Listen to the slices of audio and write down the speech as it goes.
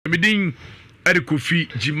Midin Eri Kofi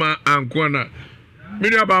Jima Ankwana.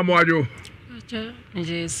 Mini aba mo ajo. Acha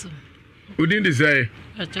Jesu. Udin di say.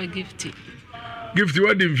 Acha gifty. Gifty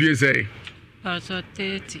what din fie say? Acha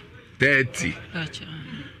 30. 30. Acha.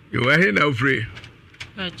 You are here now free.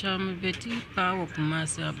 Acha me beti pa wo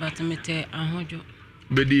kumasa batemete ahojo.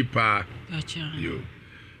 Bedi pa. Acha. Yo.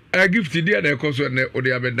 Gifty dia na ekoso ne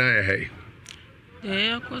odi abedan e hey.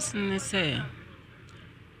 Ya ekoso ne say.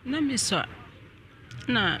 Na mi so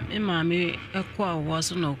na me mama ekwa wo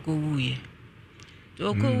so na okowuye.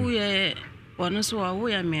 Okowuye wono so wo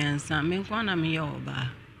ya miensa me kwa na me yoba.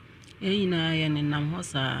 Eyina ye ne nam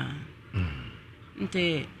hosa.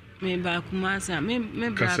 Nte me ba kumasa me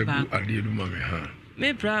bra ba. Ade du mame ha.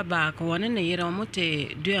 Me bra ba ko woni ne yere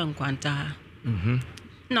omote dua nkwanta ha.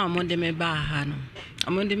 Na omonde me ba ha no.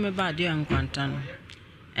 Omonde me ba dua nkwanta no.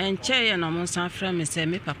 Enche ye na mo san fra me se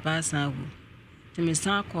me papa san wu. Te me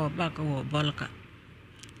san ko ba ko wo bolka.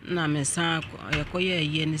 Na me san ko ye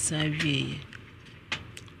ye ni san wie.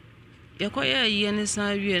 Ye ko ye ni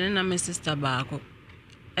san wie na me sister ba ko.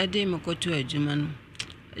 Ede me ko to adwuma no.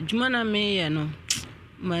 Adwuma na me ye no.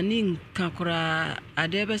 Mani kakura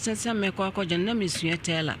ade be sense me ko akọ na me sua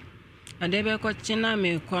tela. Ade be ko china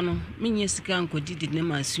me ko no. Me nye sika nko didi ne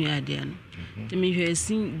ma sua ade no. Te me hwe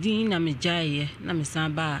sin din na me jaye na me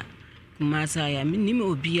san ba kumasa ya me ni me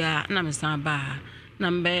obia na me san ba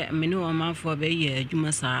na mbe me ni o manfo be ye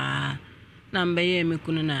adwuma saa na mbe ye me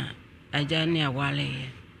kunu na aja ne awale ye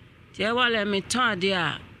ti awale me ton ade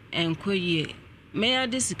a enkoye me ya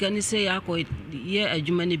de sika ni se ya ko ye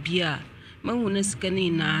adwuma ne bia ma hu na sika ni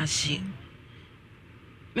na ahye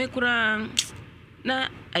me kura na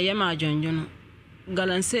ayema ajonjono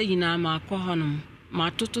galanse yina ma ko honum ma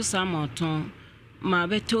toto samoton ma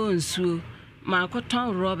beto nsuo ma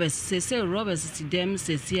koton Roberts se Roberts ti dem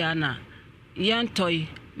se ana yantoy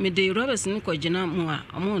me de Roberts ni ko gina mu a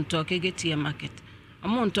amonto kegeti market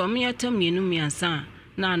amonto me yatam ni nu miansa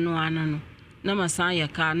na anu anano na masan ya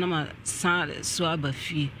ka na ma sa so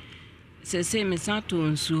abafi se me sa to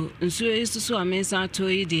nsuo isusu a me sa to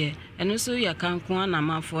ide eno so ya kan ko na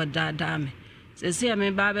ma fo dada me se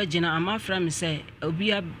me ba ba gina amafra me se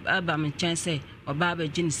obi aba me chen se oba ba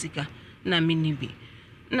gina sika na minibi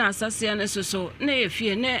na asase na so na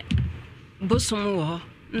efie na bosom wo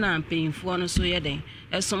na mpeinfo no so yeden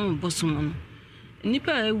esom bosom no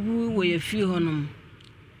nipa ewu wo yefie honom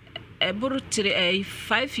eburu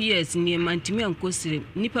 5 years ni mantimi ankosire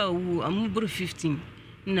nipa wu amuburu 15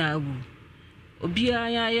 na wu obia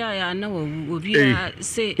ya na wu obia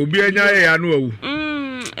se obia nya ya na wu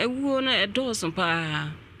ewu na edoso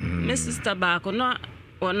pa me sister ba ko no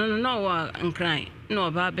wono no wa nkran na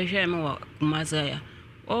oba behwe me wa kumasa ya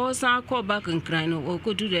o san ko back nkran no o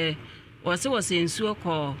ko dure o se nsuo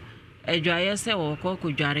ko adwaye se wo ko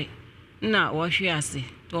dware na wo hwe ase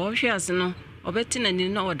to wo hwe ase no obetina ni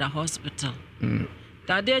na oda hospital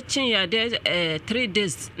ta de chin ya de 3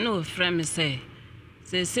 days no frame say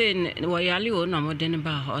wo yali o na mo de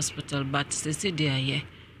ba hospital but se de aye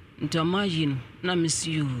nto ma yin na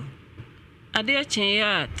misiu ade chin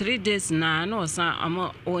ya 3 days na no san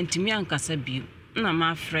amo ontimi ankasa bi na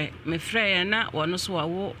ma me frɛ na wono so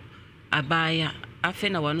wo abaya afi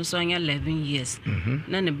na wono so anya 11 years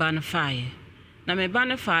na ne ba no faaye na me ba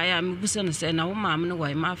no faaye me busa no sɛ na wo maam no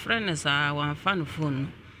wai ma frɛ ne sa wan fa no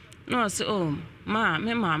phone no se o ma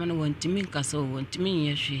me maam no wontimi nkasa o wontimi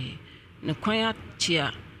nyɛ hwe ne kwan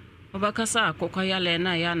achia obakasa akokɔ ya le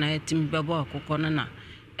na ya na etimi bɛbɔ akokɔ no na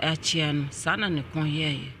achia no sa na ne kwan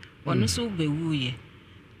yɛ wono so bewuye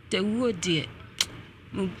te wuo die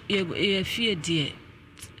ye fie die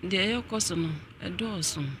de yokoso no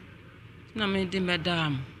edoso na me de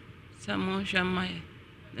medam samo hwamaye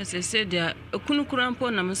na se de ekunu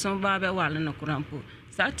kurampo na me so ba be wale na kurampo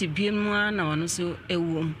sa ti biem mu na wono so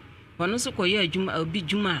ewom wono so koye adwuma obi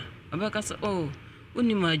dwuma obekasa o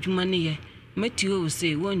oni ma adwuma ne ye meti o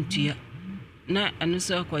se wontua na eno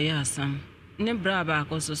so koye asam ne bra ba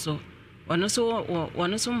akoso so wono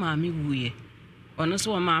so maame wuye ono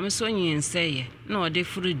so maame so nyinseye na ode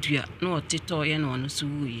furu dua na oteto ye na ono so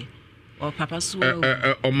wuye o papa so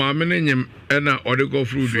o maame ne nyem na ode go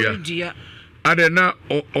furu dua ade na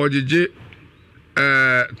ojeje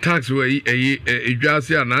tax we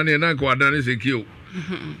edwase ana na na kwa dane sekio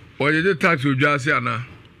ojeje tax edwase ana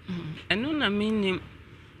eno na minim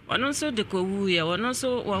ono so de ko wuye ono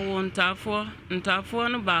so wo ntafo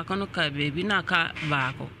no ba ko no ka bebi na ka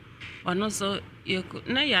ba ko ono so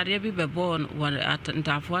na yare bi bebon war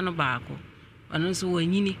ntafo no baako ono so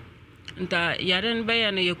wanyini nta yare no be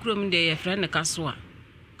ya na yekurom de ye frɛ ne kasoa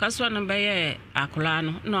no be ye akola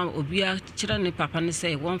no na obia kyerɛ ne papa ne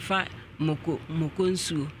sɛ wonfa moko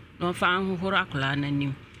nsuo na wonfa ahohoro akola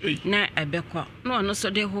nanim na ebekọ na ono so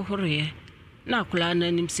de hohoroye na akula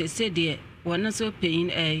na nim sese de wono so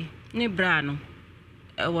pain ne bra no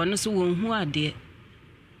wono so wonhu ade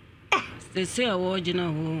sese awo gina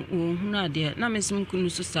wonhu ade na mesim kunu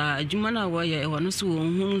so sa adwuma na wo ye wono so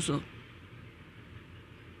wonhu so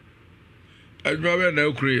adwuma be na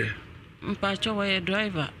okruye mpa cho wo ye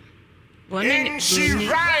driver wono ni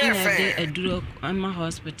de aduro ama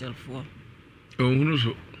hospital for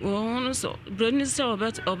wonhu so broni se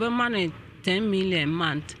obe man 10 million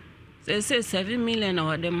month say 7 million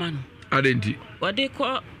or the man adenti what they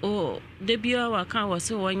call the bia wa kan was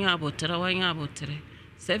so wanya abotre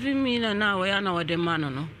 7 million na we na what the man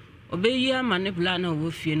no obeyi manipula na wo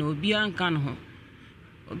fie na obi anka no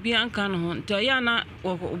ho to ya na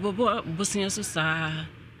obobo bosia so sa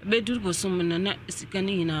bedur bosum na sika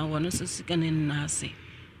ni na wono so sika ni na ase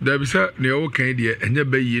da bisa ne o kan de enye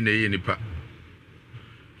bayi na ye nipa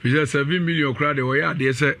fija 7 million kra de wo ya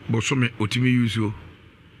de se bosome otimi yuso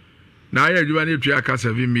na ya juba ne twa ka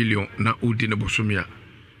 7 million na odi ne bosome a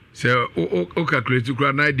se o calculate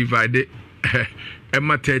kra na divide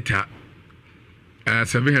ema teta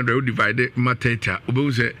 700 o divide ema teta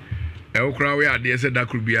obewu se o kra we ade se da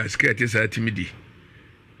krubia skirt se atimidi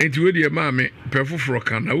enti we de ma me perfoforo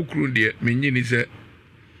kan na ukru de menyini se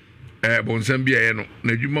bonsam bia ye no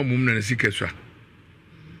na djuma mum na sikaswa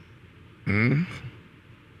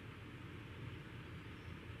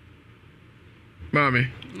mami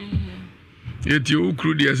yeti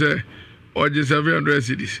ukru de se oje 700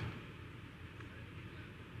 cedis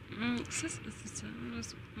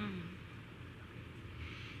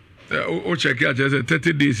o check out say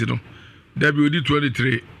 30 days no that be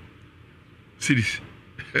 23 cedis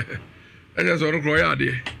I just want to cry out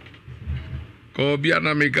there. Ko bia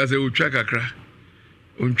na make us utwa kakra.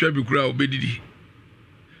 Untwa bi kura obedidi.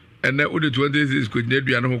 And na ode 26 ko na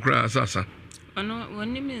dua no kura asasa. Ono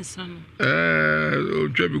woni mi nsano.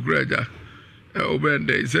 Untwa bi kura ja.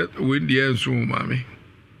 Obende say when the enso mami.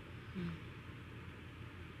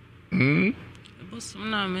 Bosom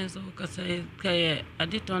na mezo kasa kay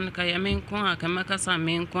aditon kay men ko aka makasa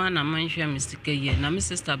men ko na manhwa misikaye na my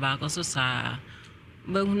sister ba ko so sa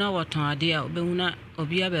behuna waton ade a behuna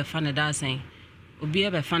obi abe fa ne dasen obi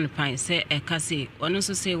abe fa ne pan se e kase ono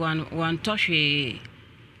so se wan tohwe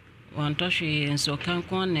enso kan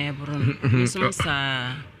kon na ebro so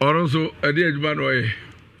sa oron so ade adwuma no ye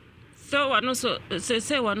so wano so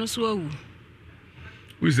se wano so awu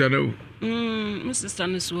wisa no my sister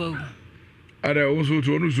no so awu ada o so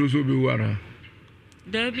to no so be wana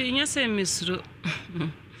da bi nya se misro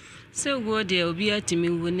se go de obi atimi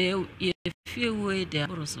wo ne ye fie wo de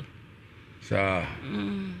abroso sa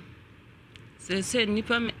se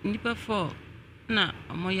nipa for na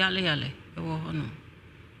mo yale e wo hono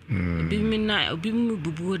bi mi na obi mu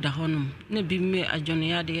bubu da hono na bi mi adwone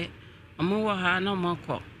yade amo wo ha na mo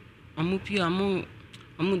kọ amo pio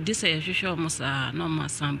amo disa ye hwehwe mo sa na mo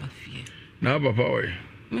samba fie na papa we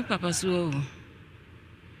me papa so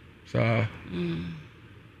sa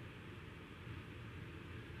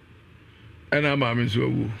ana mami so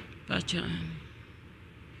wu pacha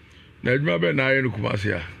na adwuma be na aye no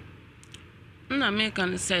kumase a na me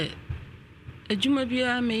kan say adwuma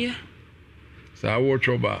bia me ye sa wo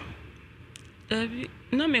choba Dabi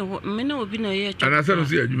na me na obi na ye choba ana se no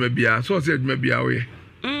se adwuma bia so se adwuma bia we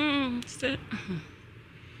se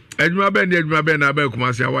adwuma be na ba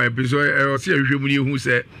kumase a wa ebi so o se ahwehwemu ni hu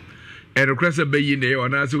se e request be yi ne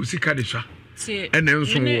ona se o sika de swa ene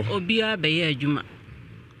nso wo obi a be ye adwuma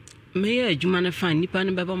me ye adwuma na fan nipa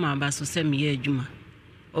ne beba ma ba so se me ye adwuma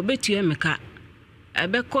obetua meka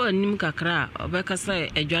ebekọ anim kakra obekasa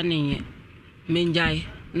adwane ye menjai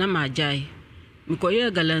na majai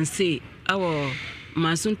mikoye galanse awo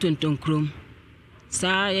masun tontonkrom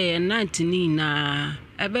sa ye 19 na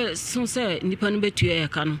ebe so se nipa no betua ye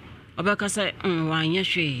ka no obekasa wanye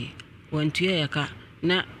hwe wantua ye ka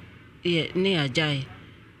na ye ne ajai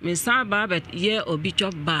me sa ba bet ye obi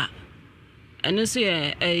chop ba eno so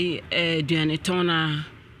ye aduane tona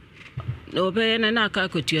no be na aka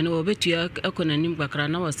kotua no obetua akonanim kakra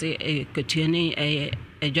na wose kotua ne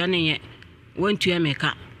adwane ye wantua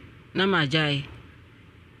meka na majai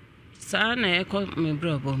sa na eko me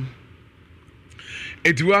brabom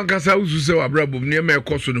eti wankasa usu se wa brabom ne me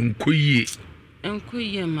ekoso no nkoyie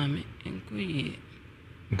mame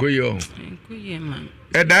nkoyie mame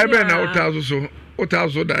e dai be na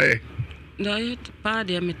utazo dai dai pa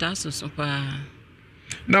de metaso so pa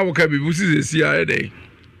na wo ka bibu si se a dai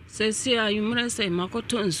se a yumra se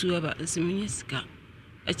makoto nsu aba siminye sika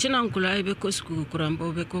e china nkula ibe ko skuku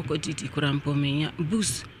kurampo be ko didi kurampo menya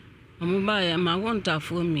bus omuba ya ma wonta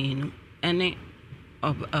fo minu ene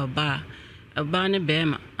oba ɔbaa ne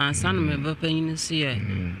bɛrima ansa no mɛba panyin so yɛ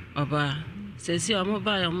ɔbaa sɛsi ɔmo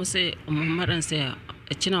ba yɛ ɔmo sɛ ɔmo mara sɛ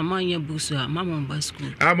ɛkyina ɔmo anya busu a mama ɔmo ba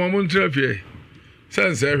school ama ɔmo ntra fie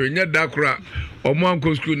sense hwɛ nyɛ da kora ɔmo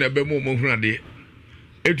anko school na ɛbɛ mu ɔmo hunu ade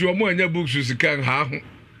etu ɔmo anya books sika ha ho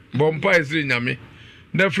bɔmpa esiri nyame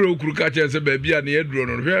na frɛ okuru ka kyerɛ sɛ baabi a ne yɛduro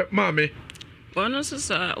no hwɛ maame ɔno so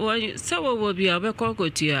sa sɛ wɔwɔ bi a ɔbɛkɔ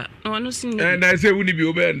kɔtua ɔno so ni na sɛ wuni bi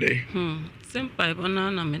obɛnde simple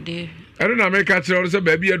bɔna na mede ɛno na meka kyerɛ ɔno sɛ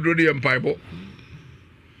baabi yɛduro no yɛ mpaebɔ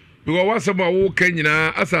because wasɛm a woka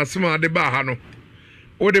nyinaa asasem a de baa ha no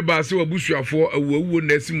wode baa sɛ wabusuafoɔ awuawuo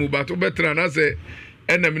na asi mu ba to bɛtena na sɛ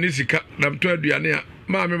ɛnam ne sika nam to aduane a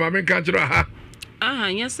maame nka kyerɛ ha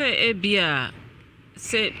nyɛ sɛ ebia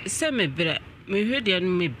sɛ mebrɛ mehwɛ deɛ no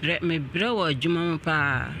mebrɛ wɔ adwuma mu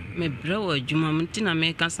paa mebrɛ wɔ adwuma mu nti na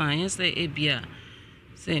meka sa nyɛ sɛ ebia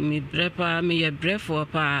sɛ mebrɛ paa meyɛ brɛfoɔ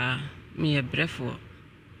paa meyɛ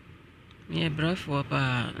brɛfoɔ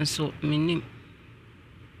paa nso menim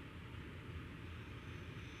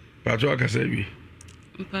pato akasa bi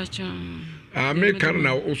mpacho me kan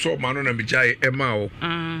na wo so ma no na megyae ɛma wo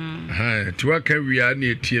ti waka wia na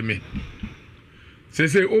etie me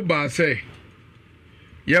sese o ba sɛ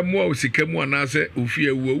ya moa o sika mu ana sɛ ofi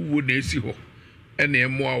awuo na esi hɔ ɛna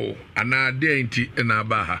ɛmoa wo ana de anti na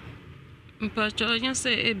aba ha mpacho nya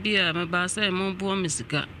sɛ ebia me ba sɛ mo bo me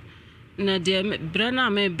sika na de bra na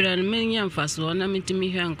me bra na me nya mfaso na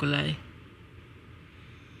metimi hwɛ nkolai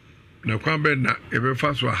na kwan bɛ na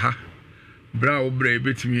ɛbɛfa so ha bra wo bra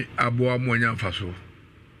ebetimi aboa mo nya mfaso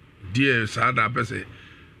die saa da pɛsɛ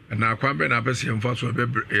na kwan bɛ na pɛsɛ mfaso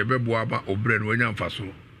ɛbɛboa ba obra no nya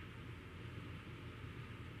mfaso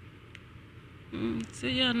se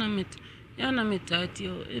ya na metati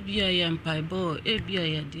o ebia ya mpaibo ebia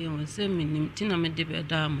ya de won se minim tina me de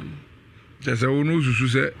bɛda mo no jese wo no susu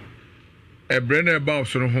sɛ ɛbrɛ na ɛba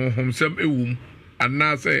so no honhom sɛm ewum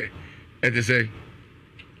ana sɛ ɛte sɛ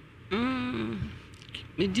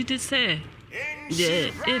me did say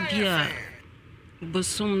de ebia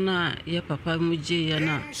bosom na ye papa muje ya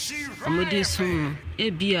na amode sum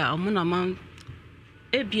ebia omuna man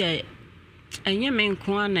ebia enye me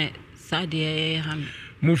nko ana sade ye ha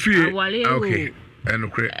mu fie okay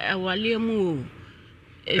enokre awale mu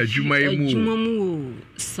adwuma mu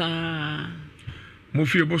sa mu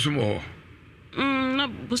fie bosom ho na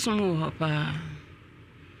bosom ho pa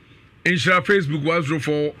Inshira Facebook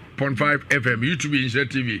 104.5 FM, YouTube Inshira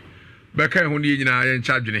TV. Beka ho ni nyina ye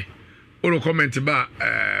nchadwene. O comment ba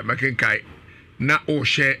makenkai na o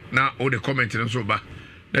share na o de comment no so ba.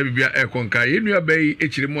 Na bibia e konkai. Enua bai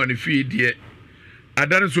echire mu ane fie de.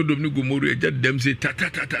 Adare so dom ni gomoru eja dem se ta.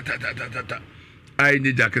 Ai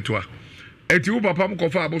nye jaketwa. Eti wo papa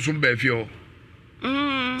mkofa abosom ba fie ho.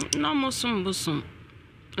 Na mosom bosom.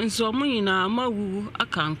 Nso mo nyina mawu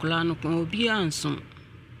aka nkola no ko obi ansom.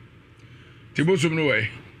 Tibosum no way.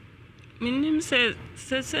 Minim say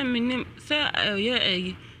minim say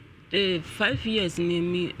 5 years ni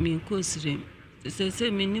me kosire. Say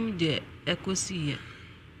minim de ekosi ye.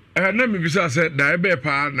 Na me bisa say da ebe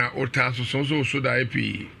pa na ota so da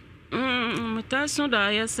epi. Mata so da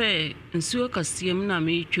ya say nsuo kasiem na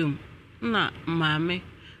me twam. Na maame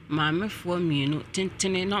fo mienu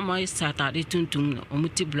tentene na mo satade tuntum no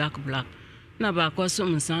omuti black. Na ba kwaso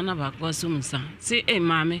msa na ba kwaso msa si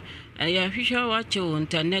maame ya hwehwe wa che wo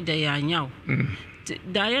internet da ya nyaw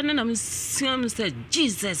da ya na msiam say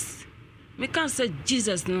Jesus me kan say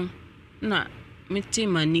Jesus no na meti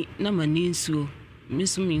mani na mani nsuo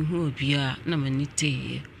misu mi hu obia na mani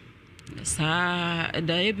te sa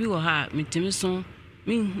da ya bi wo ha metimi so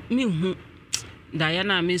mi hu da ya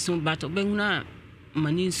na me so bato behu na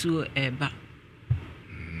mani nsuo eba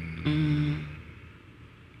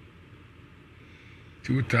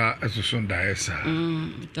Tuta asoson dae sa.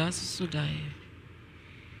 That's so dae.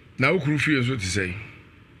 Na ukuru fie so ti sei.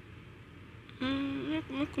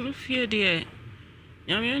 Ukuru fie de.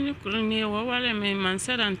 Nyame ni kuru ni wo wale me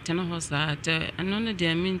mansara ntena ho sa te eno ne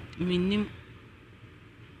de minim.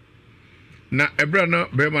 Na ebra na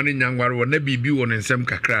be ma ne nyangware wo na bibi wo ne nsem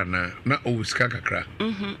kakra na o sika kakra.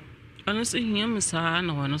 Ano so hia msa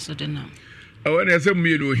na wono so de na. Awo na ese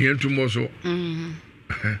mie do hia ntumo so.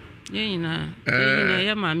 Yena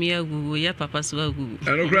ya mami agugu ya papa so agugu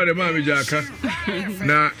anokra de mami jaka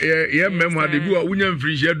na ye mem ha de bi wa unya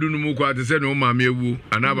mfirishi adunu mu kwa te se no mami agu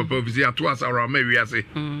ana papa ofisi ato asara ma wiase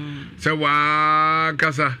se wa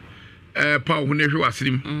kasa pa hu ne hwe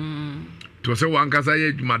wasrim to se wa kasa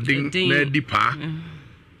ye dwumaden na di pa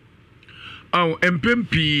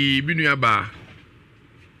empempi binu ya ba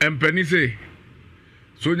empani se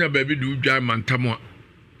sonya baby du dwa mantamo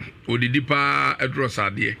odidi pa edro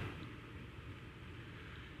sade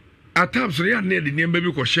at times so ya na de niem ba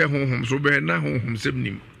bi ko share honhom so be na honhom sem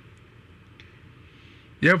nim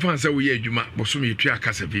ye fan say we adwuma bosom ye tua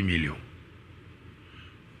aka 7 million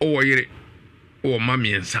o yire o ma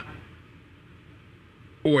miensa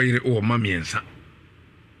o yire o ma miensa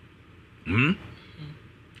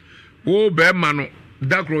wo be ma no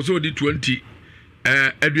da cross o di 20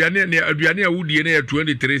 aduane a wudie na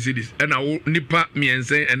 23 cedis na wo nipa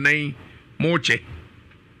miensa enan mo che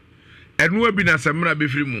enu abi na samra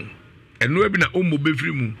befiri mu enu abi na omo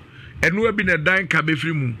befiri mu enu abi na dan ka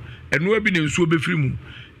befiri mu enu abi na nsuo befiri mu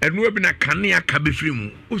enu abi na kanea ka befiri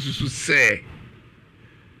mu osusu se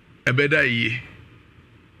ebeda yi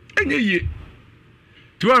enye yi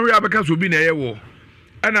tuwa hwe abeka so bi na ye wo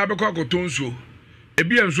ana abekọ akoto nsuo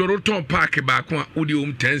ebi enso roton park ba ko a odi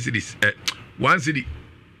 10 cedis 1 cedi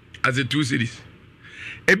as a 2 cedis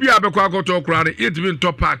ebi abekọ akoto kura ne yetimi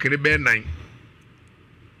ntọ park ne be 9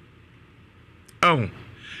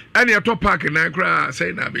 any a top park na kra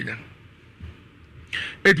say na benya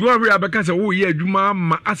etuwa hwe abeka se wo ye adwuma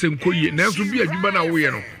ma asenkoye na enso bi adwuma na wo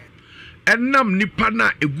ye no enam nipa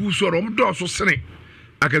na egu so rom do so sene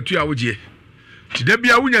akatu a wogie ti da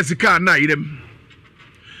bia wonya sika na irem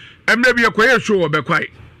emre bia koye show obekwai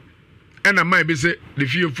ena man bi se the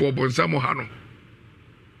few for bonsamo ha no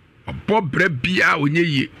obobre bia onye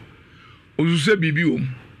ye osuse bibi om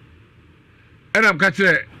ena mka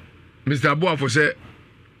kire Mr. Boafo say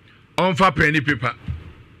on fa penny paper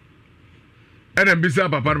ena mbisa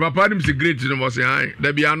papa nim se great no say ai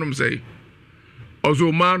da bia anum say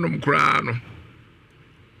also manum kra no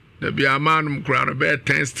da bia manum kra no be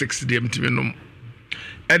 10 sticks dem timinum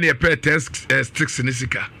ena e pe 10 sticks ni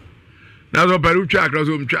sika na so peru twa akra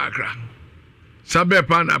so mtwa akra sabe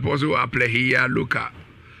pa na po so apply here local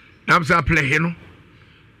na so apply he no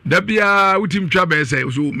da bia utim twa be say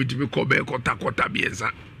so mitimi ko be kota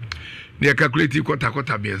biensa ne calculate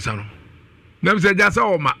kota biensa no na se ja sa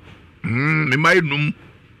o ma me mai num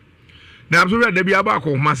na so da bia ba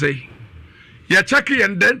ko ma say ya check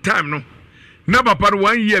and then time no na papa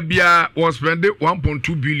 1 year bia was spend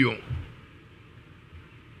 1.2 billion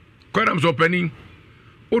kwanam so penny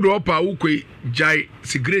odo opa ukwe jai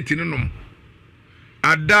cigarette no nom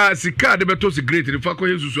ada sika de beto cigarette ni fa ko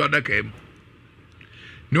yesusu adaka em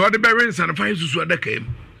ni ode be rensa na fa yesusu adaka em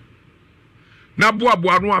na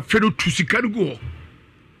boa no afedo tu sika go ho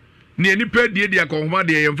ni eni pe die dia ko homa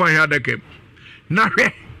de yem fa ha adaka em na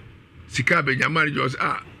hwe sika be nyamari jos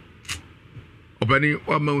obani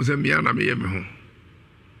wa ma uzamia na me yem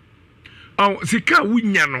ho sika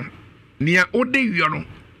wunya no nia ode wio no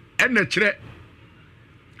ena kire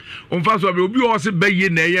on fa so be obi o se beye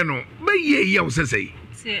na ye no beye ye o se sei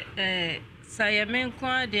saya menko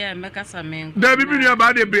ade meka sa menko da bibi ni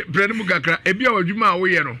aba de brand mu kakra ebi a wadwuma a wo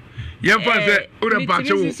ye no ye fa se o de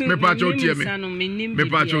paache wo me paache o tie me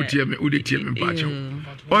paache o tie me o de tie me paache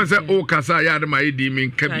on se o kasa ya de mai di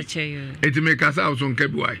min kabi eti me kasa o so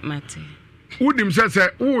nkabi wai mate udim se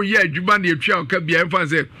o ye adwuma na etwa o kabi ye fa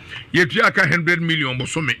se ye tua ka 100 million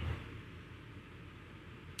bosome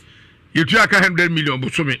ye tua ka 100 million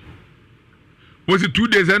bosome was it 2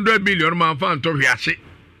 days 100 million man fan to hwiase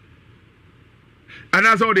and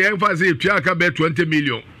that's all the emphasis tua ka be 20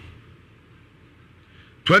 million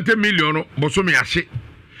no bosome ase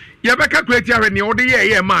ye be calculate ya ne ode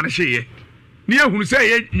ye man hye ne ehunu se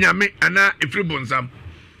ye nyame ana efri bonsam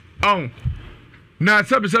na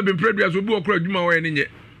sabe previous obi okra adwuma wo ye ne nye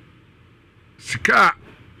sika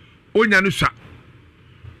onya no sha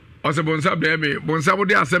ose bonsam de me bonsam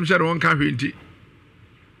de asem hye won ka hwenti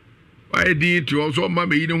why did you also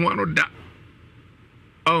mama you don't want to da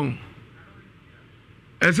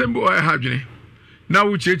esembo I have you now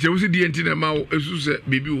we cheche we see the entity ma esu se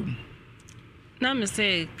bibi o na me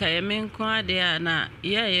say kayemen ko ade na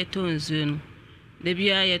ye to nzu no de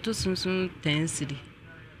bia ye to sunsun 10 cedi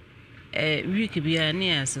week bia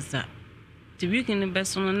ne asesa ti week ne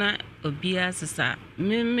beso na obi asesa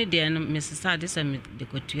me de no me sesa de se me de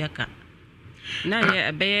kotuaka na ye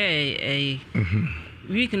abeye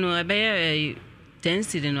week no abeye 10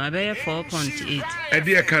 cedi no abeye 4.8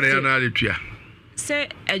 ede e kare ya na aletua se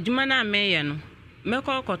adwuma na meye no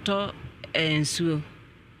meko koto ensuo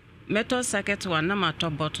meto socket one na mato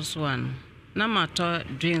bottles one na mato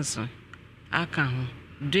drinks aka ho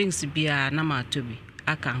drinks bia na mato bi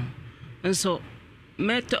aka ho nso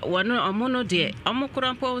meto one omono de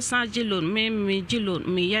omokora mpo sa gilon me gilon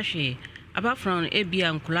me yahwe aba from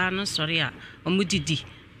ebia nkula no sori a omudidi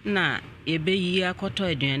na ebe yi akoto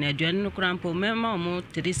aduane no kora mpo mema omo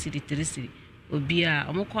 3 cedi obia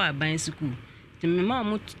omokọ aban school ti mema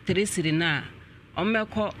omo 3 cedi na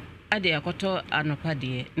omeko ade akoto anopa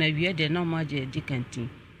de na wie de na omaje di kantin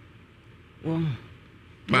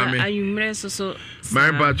Mami. Ayumre so.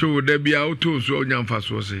 My patrol there be out too so young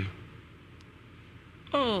fast was he.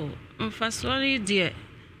 Oh, sorry dear.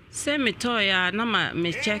 Say me toya na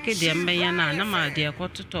me check the mbayana na ma dear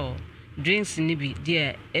kototo. Drinks ni bi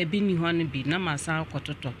dear ebi ni ho ni bi na ma sa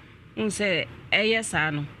kototo. Say yes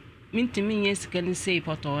ano. Mintimi yes can say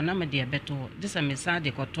poto na ma dear beto. This a me sa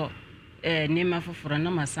de koto. Nema foforo na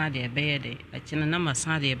ma sa de be de. Achina na ma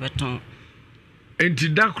sa de beto. Enti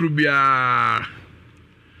dakru bia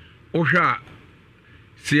ohwa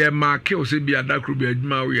se ma ke o se bia dakru bia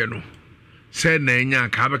adwuma wo ye no se na enya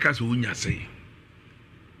ka beka se unya se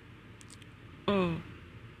oh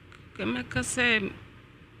kemeka se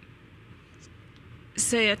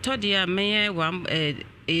atodia me one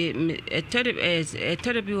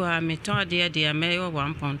atodia bi wa me todia dia me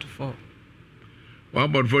 1.4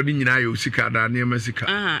 1.4 ni nyina yo sika da na ma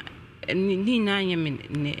sika ni na nya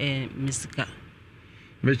me sika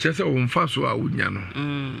me chese o mfa so a unya no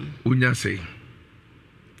unya se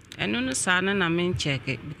eno no sana na men check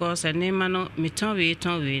because enema no me ton we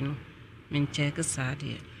no men check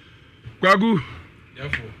sade kwagu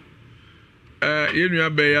yafo yenu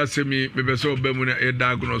abe ya semi bebe so ba mu na e da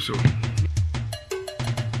agno so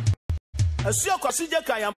asu akwasi je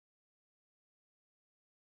kan ya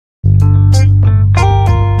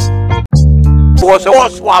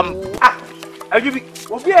was one ajubi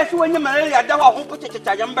obi esi wonye malaria da ho ko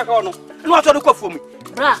chechecha ya mbeka no no aso de kwafo mu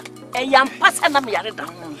bra yam pasa na me yare da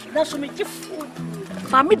na so me gifu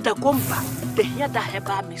mami da gomba de hia da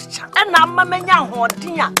heba mixture na amamenya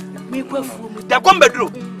hoden a me kwafu mu da gomba duro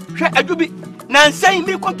hwe ajubi na nsan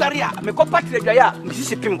mi ko tware a me ko patre dwa ya me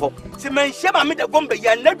sisi pim ho se man hye ma me da gomba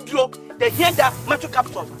ya na duro de hia da mato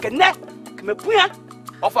capsule kene me puya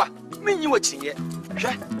ofa me nyi wachiye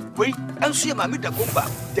hwe wei enso ye ma me da gomba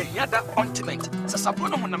de hia da ointment sasabo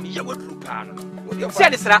no honam ye waduru pa no se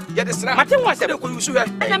de sra ye de sra mate ho se de ko yusu ye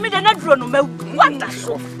na me de na duro no ma wanda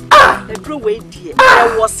so the duro we die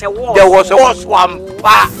there was one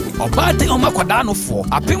pa Obate omakoda no fo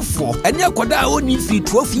apemfo ene akoda oni fi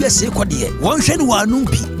 12 years ekode won hwe ni wanum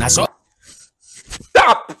pi na so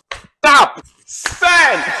tap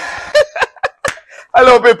send.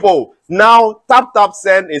 Hello people, now tap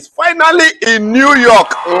send is finally in New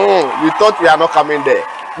York. Oh, you thought we are not coming there.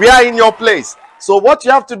 We are in your place. So what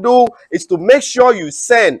you have to do is to make sure you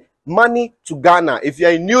send money to Ghana. If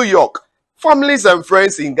you're in New York, families and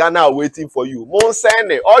friends in Ghana are waiting for you.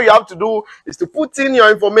 All you have to do is to put in your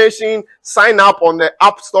information, sign up on the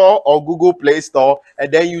App Store or Google Play Store,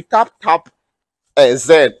 and then you tap and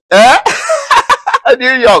send.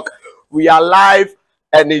 New York, we are live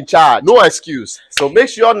and in charge. No excuse. So make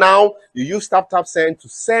sure now you use tap send to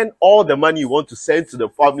send all the money you want to send to the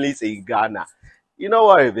families in Ghana. You know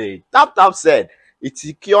what I mean? Tap send. It's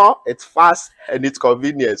secure, it's fast, and it's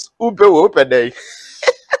convenient. Open day.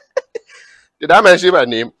 Did I mention my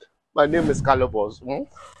name? My name is Calabos.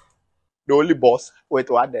 The only boss with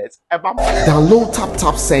what that's ever. Download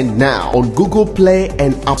Tap Send now on Google Play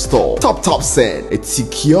and App Store. Tap Send. It's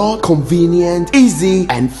secure, convenient, easy,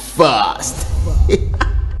 and fast.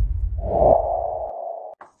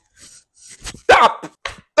 Tap.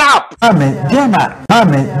 Amen.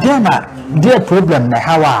 Diana, dear problem na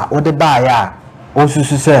hawa or the buyer. Also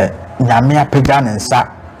say, Namia Pegan and Sa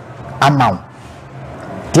Amount.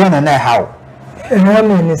 Diana na how.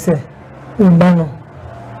 Amen, say, Urbano.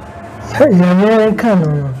 Yale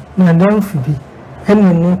Canon, Madame Phoebe,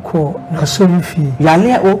 and Nico, na sorry fee.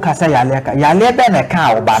 Yale o Casa Yale Ben a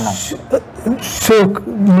cow, Bano. So,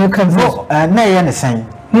 no can go, nay, anything.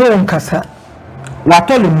 No, Casa. What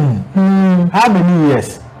told me? How many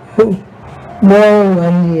years? More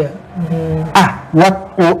 1 year. What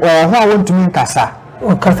or how want to mean Casa?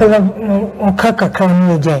 Or Casa or Kaka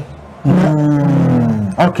Crown Jay.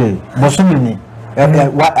 Okay, Bosumini.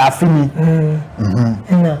 What I feel.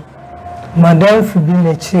 Madame Phoebe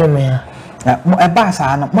na chairman. A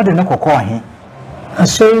basa no more than a cocoa he. A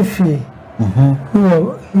sorry fee.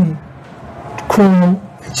 No, cool.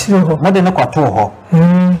 More than a quarter.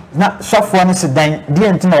 Not soft one is a dang,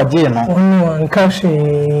 dear or dear. Only one cash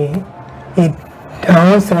it.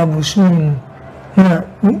 I was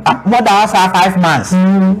what else are 5 months?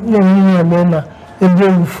 No, Mama. A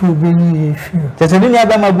very full baby. There's a little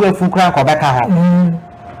bit of a full crack or back out.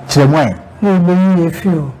 Chilway. No, baby, a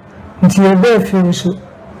few. Until a very few so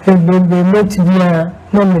a baby met via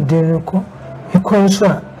Mamma Denico. A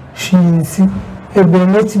consort, she is a baby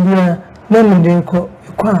met via Mamma Denico.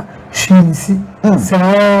 She is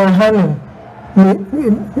Sarah Hannon.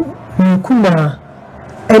 Mikuma,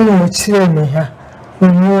 any children here.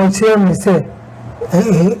 When you tell me, say,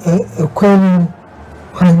 a queen,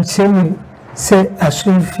 one chimney, say, I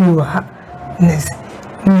should feel happiness.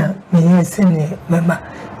 na me sene mama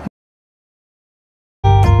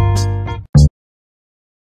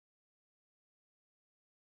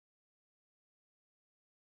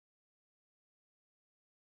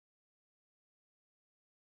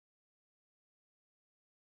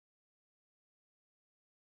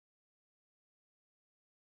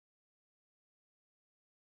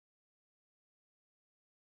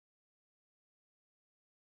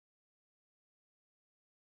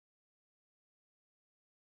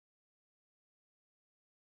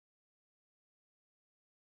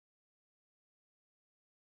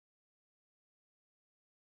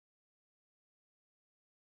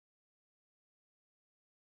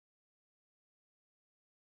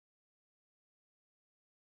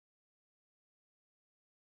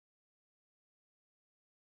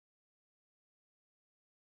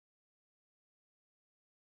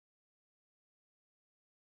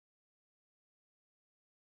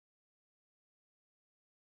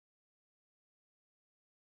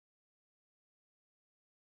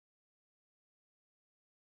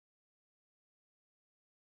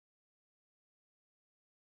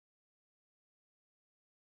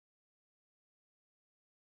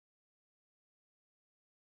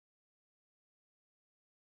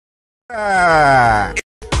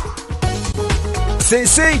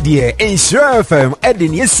Say dear, Insure FM,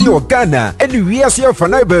 Edin Yesi or Ghana, and we are here for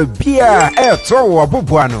neighbor beer, air tower,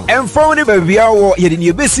 Bubuano, and phone baby hour, yet in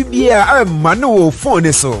your busy beer, I'm Manu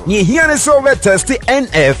phone so. Ye hear us over testy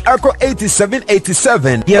NF, Ako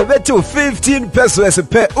 8787, ye bet to 15 pesos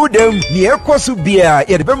per udem, near Kwasu beer,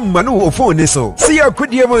 yet Manu phone so. See your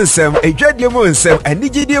good yamonsem, a dread yamonsem, and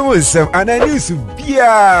Niji yamonsem, and I need to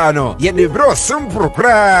piano, yet the bro some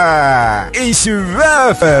procra. Insure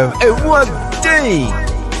FM, a one day.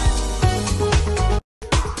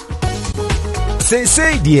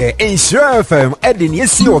 Say dear, Insure FM, Edin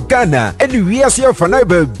Yesi or Ghana, and we are here for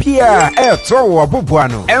neighbor beer, air tower,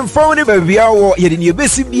 Bubuano, and phone baby hour, yet in your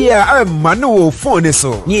busy beer, I'm Manu phone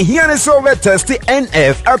so. Ye hear us over testy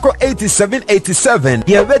NF, Ako 8787,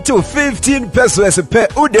 ye bet to 15 pesos per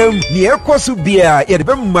udem, near Kwasu beer, yet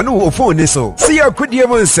Manu phone so. See your good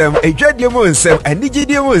yamonsem, a dread yamonsem, and Niji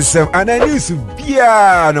yamonsem, and I need to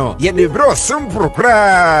piano, yet the bro some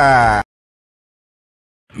procra.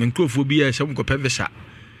 Menkophobia some copevesa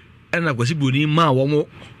and I was buni ma womo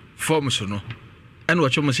forms no and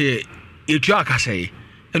what you must say it yak say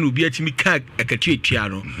and will be at me cag a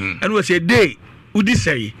catriano and was a day would you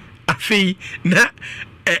say a fee na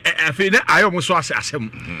a fee I almost was as him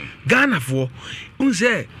Ghana for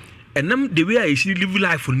unse and them the way I see live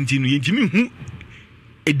life for Jimmy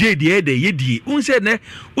a day the other ye unse ne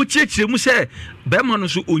o church mu say Berman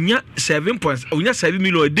so onya 7 points onya 7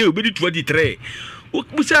 million a day obedi 23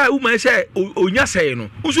 Usa uma say onya say no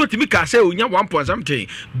uso timi ka say onya 1 point something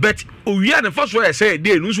but owia the first way say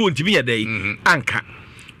dey no uso ntimi ya dey anka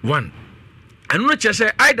one anu no che say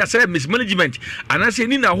either say mismanagement ana say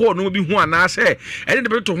ni na ho no bi hu ana say ene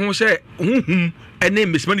de to ho say huhum ene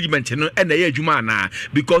mismanagement no ene ya adwuma na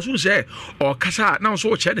because who say or kasa na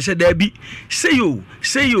so che de say da bi say yo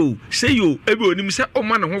ebi onim say o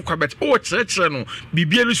ma ne ho kwa bet o kire no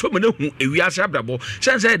bibia no so ma na hu ewiase abrabo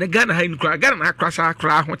say the Ghana ha nkra Ghana na krasa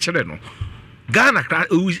kra ho kire no Ghana kra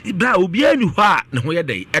bra obi anu ho a ne ho ye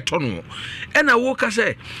dai eto no ena wo ka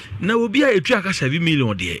say na obi a etu aka 7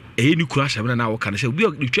 million de e ni kura 7 na wo ka say obi a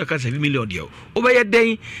etu aka 7 million de o be ye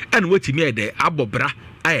den ena watimi e de abobra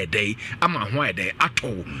a day ama ho a day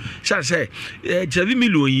ato say 7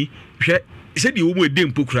 million yi hwe se di wo mu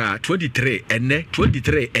edem pokura 23 enne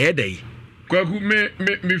 23 e day kwaku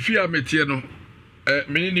me fia metie no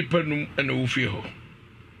me ni panum ena wo fie ho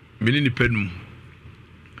me ni panum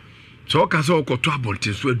so ka so ko to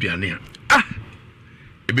abonte so aduane a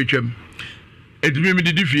ebetwam edumi me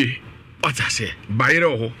didi fie otase bayere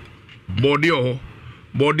ho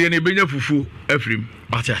body ne benya fufu afrim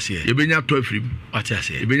otase ye benya to afrim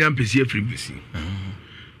otase ye benya mpesi afrim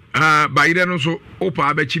bayere no so opa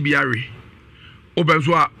abachi biare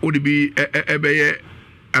obenso a odi bi ebeye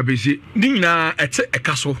abesi nina ete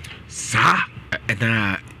ekaso sa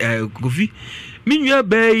na gofi minua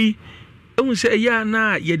bai ehun se ya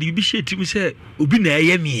na ye de bi shetim se obi na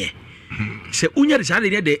eye mie se unya de sale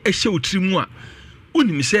de ehye otrimu a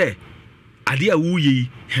unim se ade a wuyi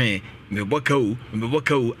meboka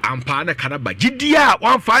o ampa na kanaba gidia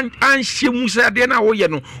wanfa anhye mu se ade na wo ye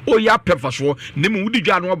no o ya pefaso ne mu wudi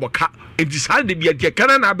dwa no oboka enti sale de bia de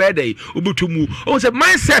kana na ba dai obotomu o se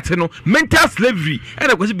mindset no mental slavery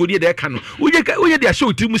and kwasi bodi de ka no uye de ahye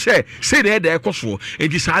otrimu se na de ekoso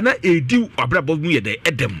enti sa na edi abrabo mu ye de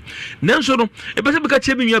edem nanso no ebese beka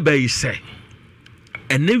che menua ba yi se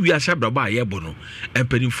ene wi asa braba ye bo no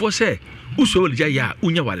empanimfo se uso le ya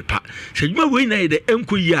unya wale pa se dwuma we na ye de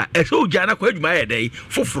enko yi a e se ogya na kwa adwuma ye de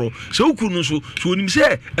foforo se okuru no so onim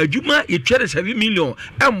se adwuma ye twere 7 million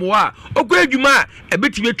emwa okwa adwuma e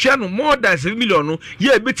betime twa no more than 7 million no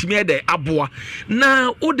ye betime ye de aboa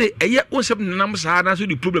na o de eye onsem nam sa na so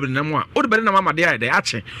the problem nam a o de be na mama de ye de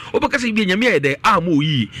ache obeka se bi nyame ye de amo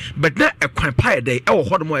yi but na ekwan pa ye de e wo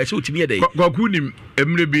hodo mo ye se otime ye de kwaku nim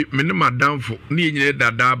emre bi me ne madamfo ne nyine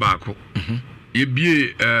dada baako ye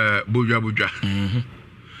bie bojwa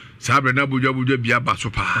sabre na bojwa bia baso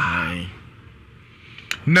pa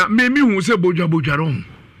na me hu se bojwa ron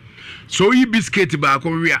so yi biscuit baako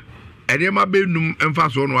wia ede ma benum emfa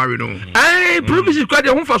so no awe no promises kwa de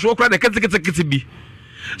ho fa so kwa de kete bi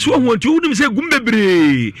so ho nti wudum se gum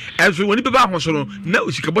bebre eso woni be ba ho so no na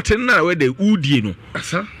osika boten na we de udie no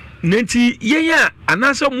asa nenti yenya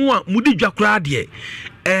anasa mu a mudi dwa kra de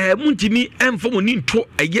muntimi emfo mo ni nto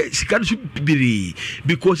eye sika no biri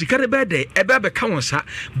because sika de be de ebe be ka wonsa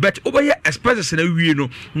but oboye expenses na wie no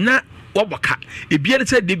na wabaka ebia de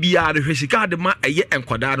se de bia de hwesika de ma eye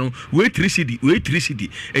enkoda no we 3 cd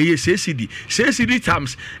eye 6 cd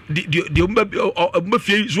times de omba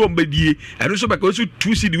fie so omba die eno so baka so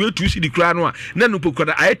 2 cd we 2 cd kra no a na no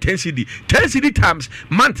pokoda eye 10 cd times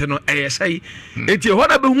month no eye sai enti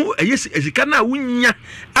hoda be hu eye sika na wunya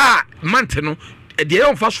a month no de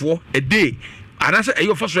yon faso a day anasa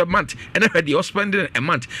ayo faso a month and I you spending a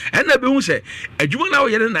month and na be hu say adwuma na wo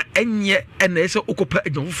yere na enye and na say okopa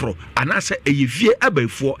adwoforo anasa eyefie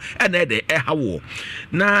abafo and na de hawo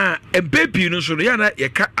na empepi no so ya na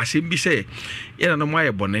yeka asem bi say yana no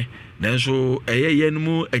maye bone nanso eye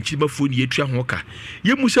mu anchibafo ni yetua ho ka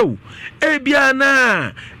yemu sew bia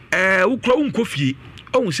na wukro unkofie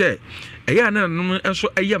ohun say eya na no enso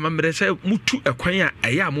eya mamre say mutu ekwan a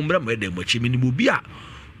eya momra ma da machi minimu bia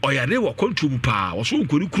oyare wo kontum pa wo so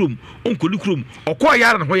nkoni krom okọ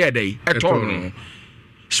yare no ho ye dai eto no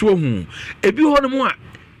so hu ebi ho no mu a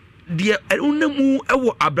de unamu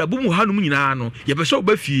ewo abrabu mu hanum nyina no ye be so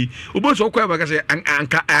ba fie obo so okọ ba ka se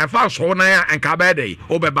anka afa so na ya anka ba dai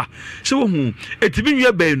obeba so hu etibi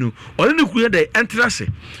nwe ba nu one ne kuye dai entrase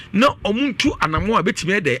na omuntu anamo a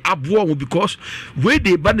betimi dai abo wo because we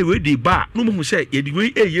dey ba na we dey ba no mu se ye di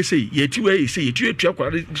we eye sei ye ti we sei ye tu etua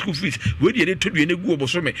kwara school fees we dey to due ne gu obo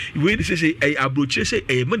so me we dey say abrochire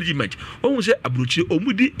say management wo se abrochire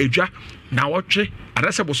omudi edwa na wotwe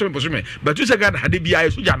arasa boso me but you say God had bia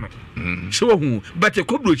so ja no so hu but e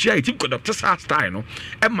kobrochire e tim conduct style no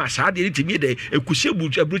e ma sa de timi de ekusie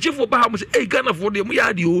abrochire fo ba ha mo say Ghana fo de mo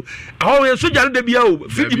ya de o aho so ja no de bia o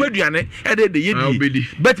fidi maduane e de ye di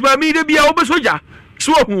but ma mi de bia o be so ja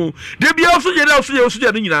so hu de bia so ja na so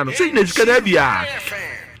ja no nyina no say na sika na bia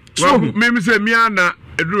so me say mi ana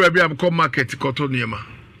eduru bia am come market koto niema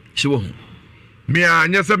so hu mi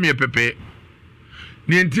anya se mi pepe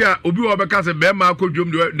Nintia obi wo beka se be ma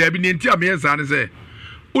akodwom de bi nintia me yesa ne se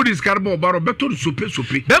odi skarbo baro beto sope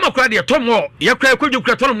be ma kwa de tom wo ye kwa akodwo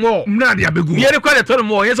kwa tom wo mna de abegu ye kwa de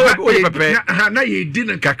tom wo ye so o ye pepe na ye di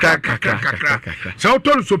na kakra se o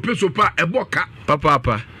ton sope eboka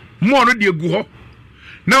papa mo no de egu ho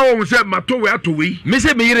na wo se mato we ato we me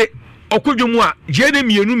se me yire okodwomu a je ne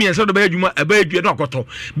mienu miensa do ba adwuma aba adua na okoto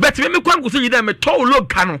bet me kwango so yida me to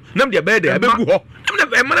loka no nam de ba de abegu ho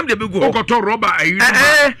nam de abegu ho okoto rubber ayi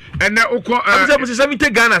ene uko am say 70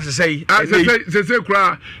 Ghana say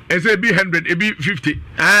kra say be 100 e be 50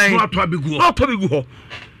 no ato abegu ho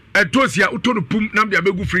etosia uto no pum nam de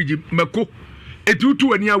abegu fridge mako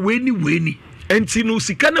etutu ani a weni enti no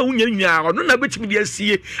sika na wunya nyaa no na betimi de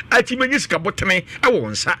asie atimenye sika botene awo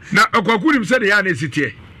nsa na akwakurim se de ya na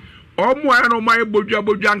sitie omo ya no mai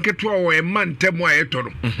bodwa nketo o e ma ntemo a eto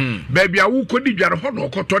no baby a wo kodi dware ho no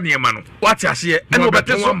okoto ne ma no wati ase e no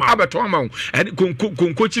beteso abeto ma wo eni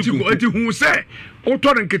konkochi ko enti hu se o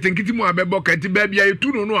to nketenkiti mu abebo ka enti baby a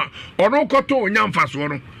etu no a ono okoto onya mfaso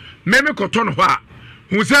no meme koto no ho a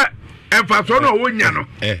hu se emfaso no wo nya no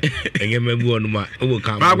enye mabu onu ma wo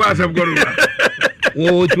ka ma gwa asem go no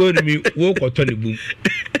wo to ni wo koto ne bum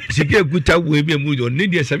sike guta wo bi mu do ne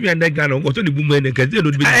de sami anda Ghana wo koto ne bum ne ka ze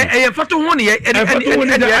no bi e fato ho ne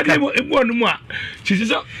ebu onu mu a sisi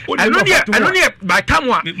so ano ne ba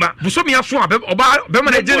tamu a busomi aso a oba be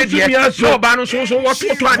ma ne je ne de so oba no so wo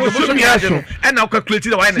to ade busomi aso e na o calculate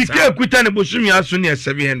the why sike guta ne busomi aso ne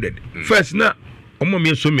 700 first na omo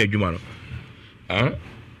mi so mi adwuma no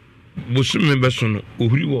busomi be so no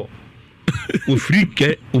ohuri wo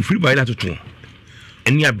ofri ba ila tutu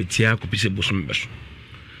eni abetia ko pise bosom beso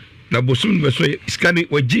na bosom beso iskani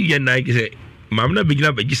waji ye na ise mamna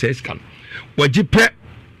bigina bagi se iskan waji pe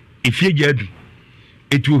ifie jadu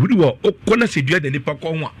etu ohuri wo okona sedua de nipa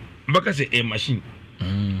ko ho a baka se e machine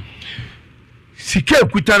sika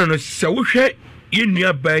kuta no se wo hwe ye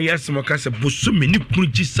nua ba ya asem ka se bosome ni kunu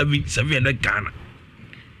ji 7 na Ghana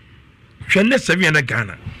hwe ne 7 na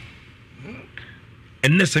Ghana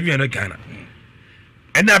enne 7 na Ghana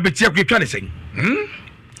ena abetia kwetwa ne sen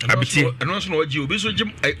abetia eno so no waji obi so ji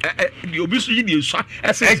obi so ji de so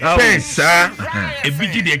expense ebi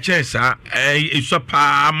ji de expense eso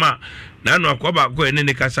pa ma na no akoba ko ene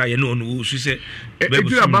ne kasa ye no no su se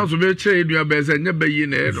ebi abanzo be che edua be se nya bayi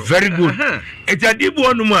na e do very good etiadibu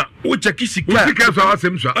onu ma wo cheki sika so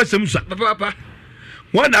asem so papa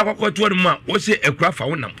wana akokoto onu ma wo se ekura fa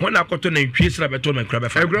wonam wana akoto na ntwie sra beto na ekura be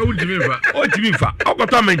fa ekura wo dimi fa o dimi fa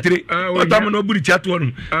akoto amantre o tam no buri chato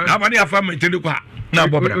onu na bani afa amantre kwa na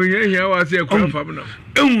bobra o ye hia wa se ekura fa wonam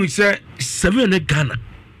ehun se 7 na Ghana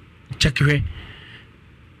chekwe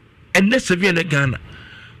enne 7 na Ghana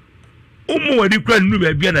umu wadi kwa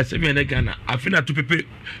nunu bia na 7 na Ghana afina to pepe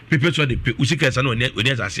so de pe usika sa no oni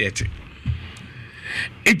asase ete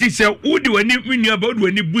it is a udi wani mini about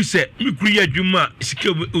wani buse mikuru ya dwuma sika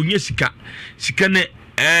onye sika ne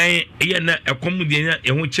ye na ekomu de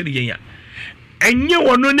ya ho kire yen ya enye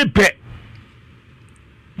wono ne pe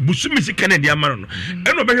busumi sika ne de amaro no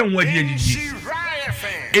eno be hwe wadi ejiji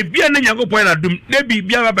ebia na Nyankopon na dum na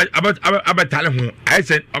bibia abatale ho ai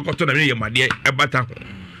se akoto na ye made ebata ho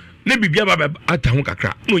na bibia baba ataho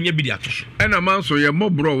kakra na onye bi di atoso ena manso ye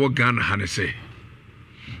mobro wo Ghana ha ne se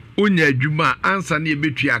onya adwuma ansa na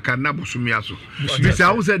ebetua aka na bosomia so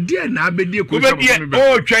bisa wo se de na abedi ko so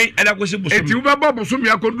o twen ena ko se bosomia eti wo baba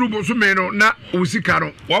bosomia ko duru bosomia no na wo sika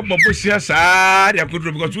no wo bobosia saa de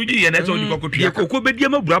akoduru because wo ji ye na so di kokotua kokko bedi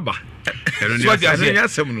amaburaba so dia se nya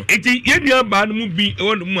sem no eti ye nua ba no mu bi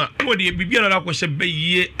wonu mu a wo de bibia na ko se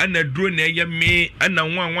bayie ana duro na ye me ana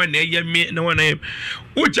nwanwa na ye me na wana ye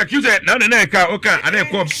wo check you say na ka o ka ana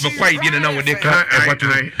ko bekwai di na wo de ka ekwato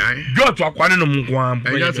jot akwane no mkwa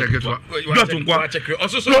jot nkwa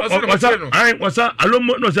wasa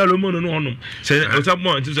alomo no sa alomo no honum se wasa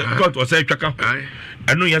mo nti se jot wasa twaka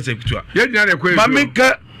anu ya se kitua ye nya na kwa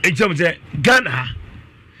mamika ejam se Ghana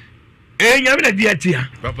nyame na dia tia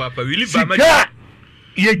papa wili ba ma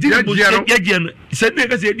ye jino se ne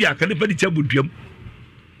ka se dia ka ne pa di chabuduam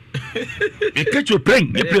e ka cho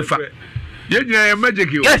plan ye prefa ye nya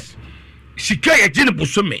magic yo yes sika ye jino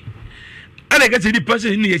bosome ana ka se di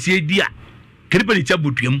pase ni ye se dia ka ne pa di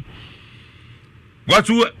chabuduam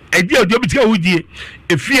watu edia odi obitika hudie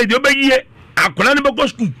efie de obayiye akona ne beko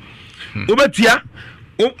school obetua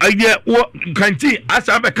o aye wo kanti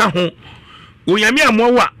asa be ka ho onyame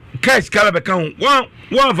amowa cash ka be ka ho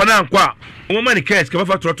won vana kwa o ma ni cash ka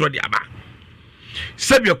fa trotro de aba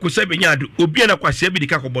sabia ko sabia nyaado obi na kwase bi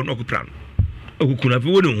dika ko bono ko plan okukuna fi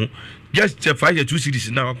woni ho just 5 2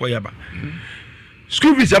 series na akwa yaba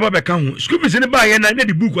school fees aba be ka ho school fees ne ba ye na ne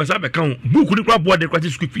di book asa be ka ho book ni kwa board de kwa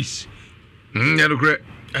school fees ya no kre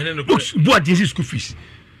and no board is school fees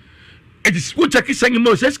it is what check sang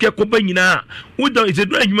mo se ske ko ba nyina wo do is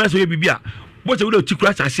do anyuma so ye bibia bo se wo do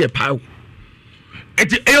tikura sa se pa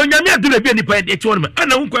eti onyame adura bia ni pa e ti won me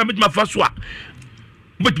ana wo kwa metima fa so a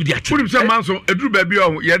but bi di ati wo se manso eduru ba bia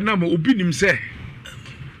ho ye na mo obi nim se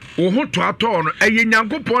wo ho to ato no eye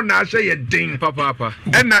Nyankopon na ahye ye den papa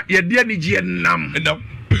ena ye de ani ji nam madam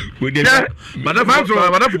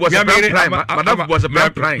was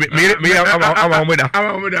prime me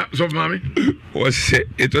ama so mami was say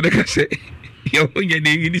it on the say you onye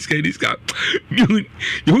ne this guy you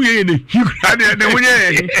ye ne you ne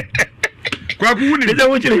wonye kwa kuuni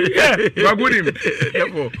kwa kuuni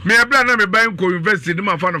me abla na me ban ko university ni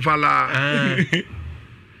ma fa no fala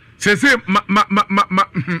se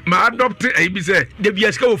ma adopt e bi say de bi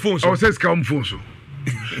eska wo phone so o se ska wo phone so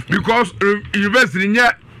because university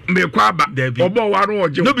nya me kwa ba obo wa no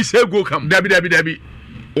oje no be say go come dabi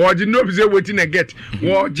oje no be say wetin na get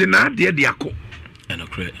oje na de akọ eno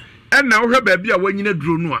kre na wo hwe ba bia wanyina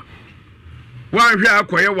duro no a wan hwe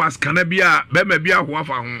akoye waskana bia be ma bia ho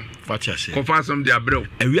afa ho fatia se ko fa som de abreu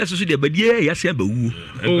ewia so de badie ya se ba wu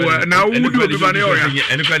o na wo du obi ba ne o ya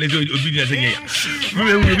eno kwa le obi na se nya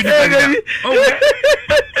me obi di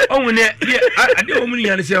o ne ade o mu ni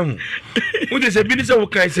ya ne se ho wo de se bi ni se wo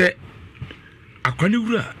kai se akwani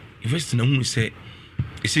wura invest na hu se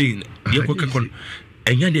ese ye ko kakon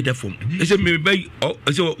enya de da fom ese me bay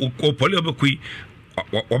ese ko poli obekui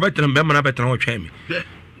obetra be mana betra wo twemi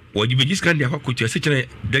wɔgye bɛgye sika de akɔkɔtua sɛ kyerɛ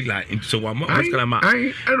deadline nti sɛ wɔama ɔskala ma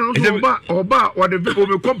ɛno ɔba wɔde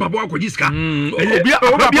ɔbɛkɔ mpapa akɔgye sika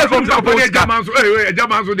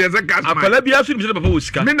agyaman so deɛ sɛ akwadaa biara so nim sɛ papa wɔ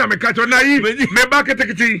sika me na meka kyerɛ na yi meba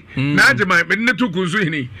ketekete na agye man mede ne to ku nso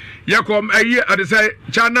hini yɛkɔ ayi ade sɛ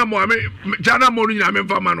kyana mo no nyina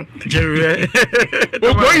memfa ma no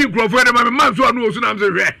ɔkɔyi nkurɔfoɔ de ma mema nso a no wɔ so nam sɛ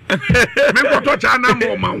hwɛ menkɔtɔ kyana mo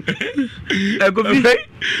ɔma wo ɛkɔfi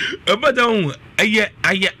ɔbɛda ho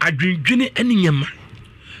ɛyɛ adwendwene ne nyɛma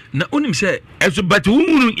na wonim sɛ ɛso but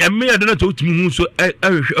wohunu nyame yɛde no sɛ wotumi hu so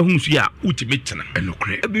ahwehwɛ ahu so yɛ a wotumi tena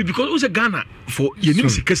ɛnokorɛ because wo sɛ Ghana for yɛnim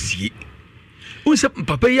sika sie wo sɛ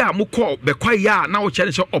papa yi a mokɔ bɛkwa yi a na wokyɛ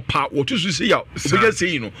ne sɛ ɔpa wɔto so sɛ yɛ obɛgya sɛ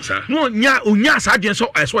yi no na ɔnya saa adwene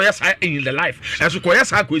sɛ ɛsɛ ɔyɛ saa in the life ɛso kɔyɛ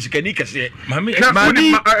saa kɔ sikani kɛseɛ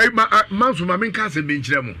manso ma menka sɛ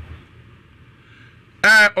bɛnkyerɛ mo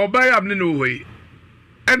ɔbaa yɛ ne ne wɔ hɔ yi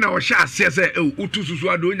ɛna ɔhyɛ aseɛ sɛ wotu susu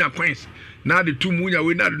ade onya coins na ade tu mu nya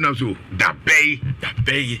we na ade nam so dabɛyi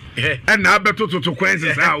ɛna abɛtototo coins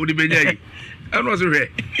saa wode bɛnya yi ɛna ɔsɛ hwɛ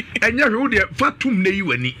ɛnyɛ hwɛ wodeɛ fa tum na yi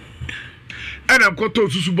w'ani ɛna mkɔtɔ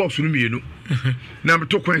susu box no mmienu na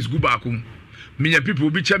meto coins gu baako mu menya people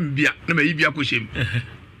obi kyɛ me bia na mayi bia kɔhyɛ mu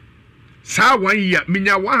saa 1 year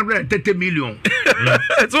menya 130 million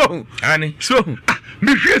so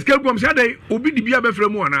mehwɛ sika guam sɛ adɛn obi de bia bɛfrɛ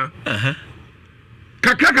mu anaa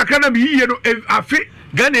kakra na miyiye no afi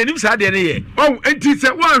Ghana enim saa de ne ye enti se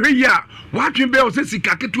wan hwe yi a watwe be o se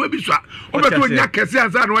sika ketewa bi so a obeto nya kese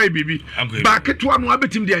ansa no ayi bibi ba ketewa no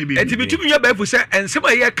abetim de ayi bibi enti bitumi nya ba fu se ensem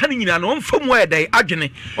aye ka ne nyina no onfam wa edai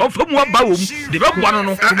adwene onfam wa ba wo mu de be kwa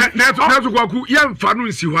no na so kwaku ye mfa no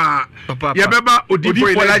nsi hɔ a ye beba odifo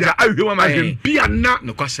ilaja ahwe wa ma ye bia na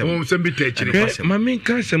on se bi ta kire ma men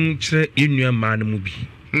ka sem kire enua ma no mu bi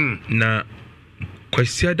na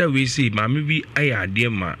kwasiada we say maame bi ayade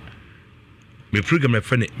ma me program e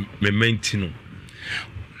fa ne me menti no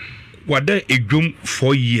wada edwom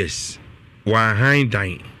 4 years wa han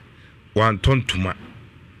dan wa tontuma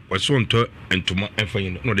wa so nto entuma enfa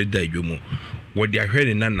yin no de da edwom wo de ahwe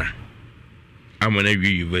ne nana amana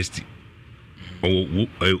wi university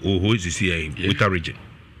o ho sisi ai Wuta region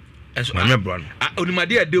enso maame bro no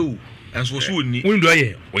onimade ade o enso so oni wo ndo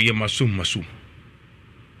aye o ye masum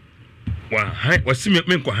was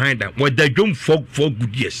me ko handa was the jom for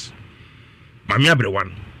good years mami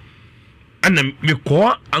abrewan ana me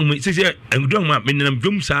ko am se engdo ma me nam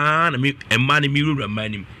jom saa na me emma na me wura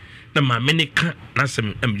manim na ma me ne ka na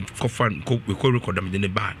sem am ko fan ko record am de ne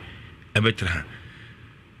ba e betra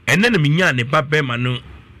enne na me nya ne ba be ma no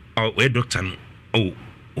o doctor no o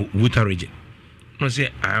Wuta region no se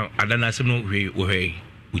adana sem no hwe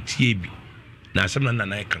utie bi na sem na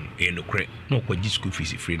na kan e no kre no ko gi school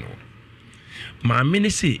fees free no ma me ne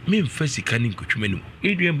se me mfa sika ne nkotwuma no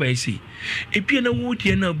eduen ba ese ebia na wo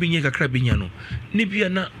die na obenye kakra benya no ne bia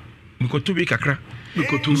na mikoto bi kakra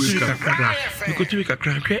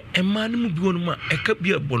hwe ema no mu bi wonu ma eka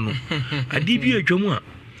bia bo no ade bi adwamu a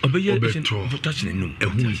obeye votation no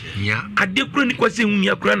ehu nya ade kro ni kwase ehu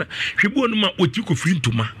nya kro na hwe bi wonu ma oti ko firi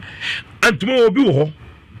ntoma antoma obi wo ho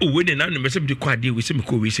owe ne na no mese bi ko ade we se me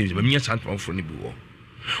ko we se me nya santoma fro ne bi wo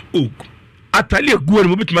o atali eguo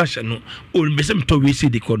no bituma hye no o mbese mto we se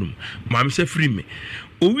de konum ma me se free me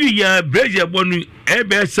o wi ya brazier bonu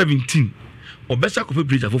ebe 17 o besa ko fe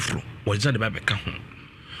brazier foforo o zan de ba beka ho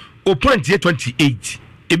o point 28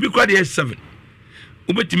 ebi kwa de 7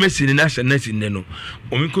 o betime se ne na hye na se ne no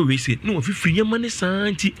o me ko we se no o fifiri nyama ne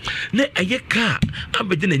santi na eye ka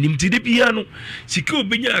abede na nim ti de bia no sika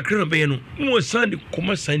obenya akra no be no mo sandi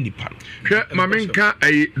koma sandi pa hwe ma menka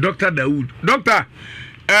ai Dr. Dawood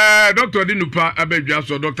Dr. Dinupa abedwa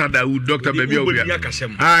so Dr. Dawood Dr. Baby Obia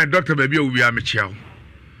Dr. Baby Obia me chiao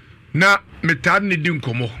na metad ne di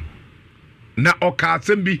nkomo na oka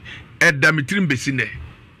asem bi eda metrim besi ne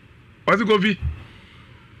ozi govi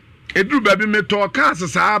eduru baby me to oka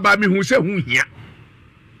asesa ba me hu se hu hia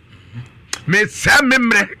me se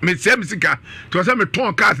memre me se misika to se me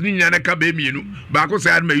ton cars ni nyana ka ba mienu ba ko se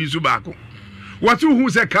ad ma yusu ba ko watu hu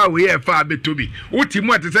se ka we e fa betobi uti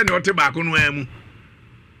mu atese ne ote ba ko no amu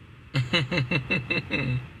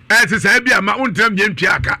ese se bia ma untram je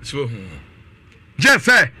ntwa so just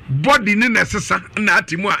say body ni necessary na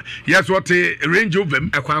atimu a yes what range over em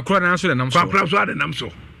akwa na so de nam so akwa so de nam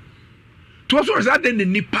so to so za de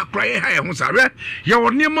ni pa kra ye ha ye ho sare ye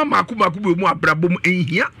woni ma makumaku be mu abrabom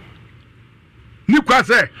enhia ni kwa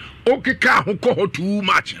say okeka ho ko too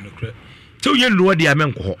much so ye no de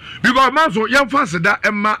amenko because man so ye fast da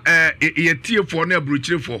emma ye tiefo na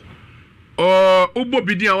abruchirefo ubo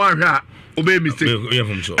bidi a wan hwe a obey mistake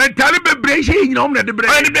entare bebre she nyina om na de bre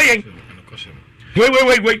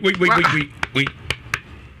wait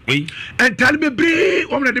Entale bebre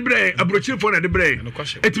o na de bre abrochire fo na de bre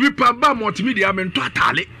etimi pa ba multimedia me nto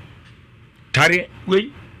atale tare we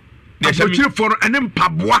abrochire fo no ene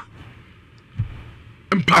mpaboa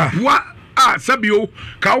sabio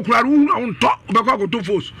ka okura ru na nto be kwa koto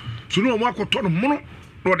fos so no mo akoto no mono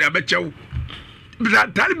no de abechew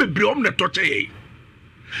tale bebre o na toche ye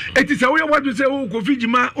eti se wo ye wadu se wo Kofi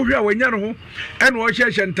Jima o hwe a wanya no ho ene o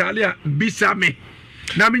hye ntale a bisame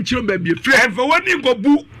na me nchiro ba bi fre enfa woni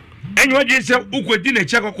ngobu enyo je se ukodi na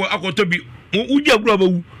cha kokko akoto bi uji agura ba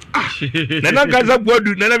wu nana gaza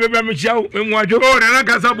bodu nana bebe me chia enwo ajo nana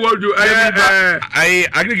gaza bodu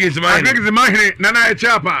agrege zima hire nana e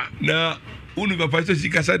chapa na unu ba paso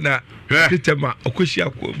sikasa na tetema okoshi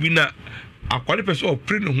akọ bi na akwale peso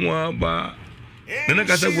opre no ho ba nana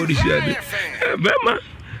gaza bodu sia de bema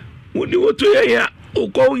woni woto ya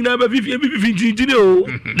uko ina ba fifi ntintini o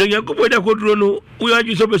de yakobo da koduro no wo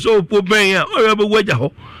aju so peso opo ben ya o ya be waja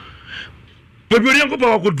ho pebi yakobo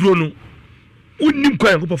wa koduro no unim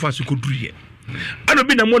kwa yakobo fa so koduro ye ano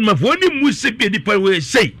bi na mon ma woni musse bi di pa we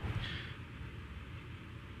sei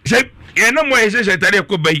ye no mo ye tare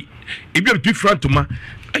ko bai ebi bi frantuma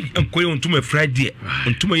ai anko ye ontuma friday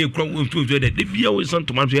ontuma ye kura ontuma de bia wo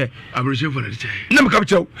santuma so ye abroche for de chai na me ka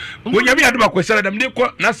bchaw wonya bi adoma ko sala dam de ko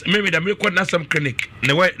nas me dam ko nasam clinic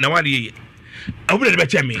na wa ye awu de be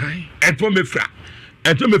cha me ento me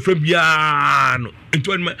fra bia no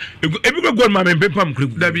ento ma ebi go ma me pempam kure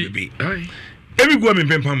da bi ebi go me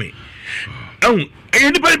pempam me ye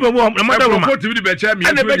ni pali bo na ma da ma ko tibi be cha me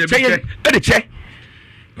ento ye be che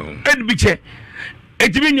ed bi che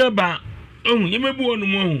etibi nya ba ye mebu onu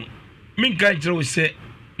mo min ka kire wo se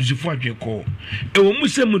zufu adwe ko e wo mu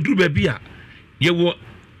se muduru ba bia ye wo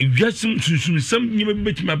wiasum sunsun sam nyima bi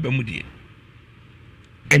betima ba mu die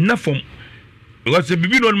enna fom wo se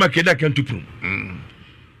bibi no ma keda kan tuprum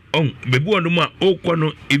bebu onu ma okọ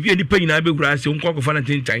no ebi ni panyina be gura se nkọ ko fa na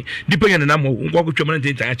tintan di panyina na mo nkọ ko twema na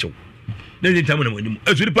tintan achew na tintan mo na wani mu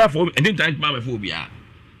esu di pa fo tintan ma ma fo bia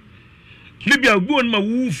ne bia bu onu ma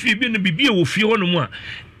wu fi bi no bibi e wo fi ho no mu a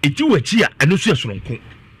eti wachi a eno so yasoronko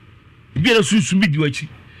bi na sunsun bi di wachi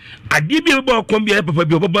ade bi ba akon bi papa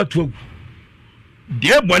bi obaba to agu de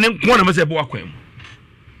bone nko na mase bo akwan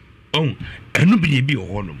enu bi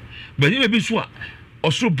ho no ba ni bi so a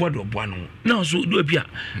osoro bodo bo anu na so do bi a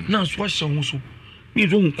na so ahye ho so mi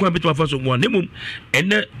zo nko abi to fa so bo na mum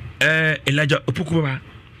ene elaja opoku ba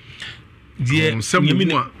die nyemi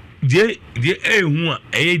die ehu a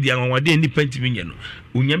eye di anwade ni pantimi nye no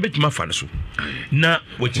unyambe tuma fa no so na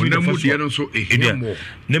wotimi na mu die no so ehemo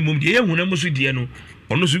na mum die ehu na mu so die no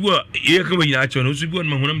ono so go ye ka ba nyina acho no so go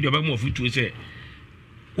na hunam de ba mu afutu se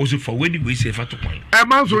o so fa weni we se fa to kwan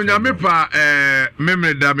man so nyame pa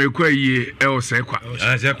memre da me kwa yie e o se kwa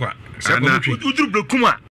se kwa uduru blokuma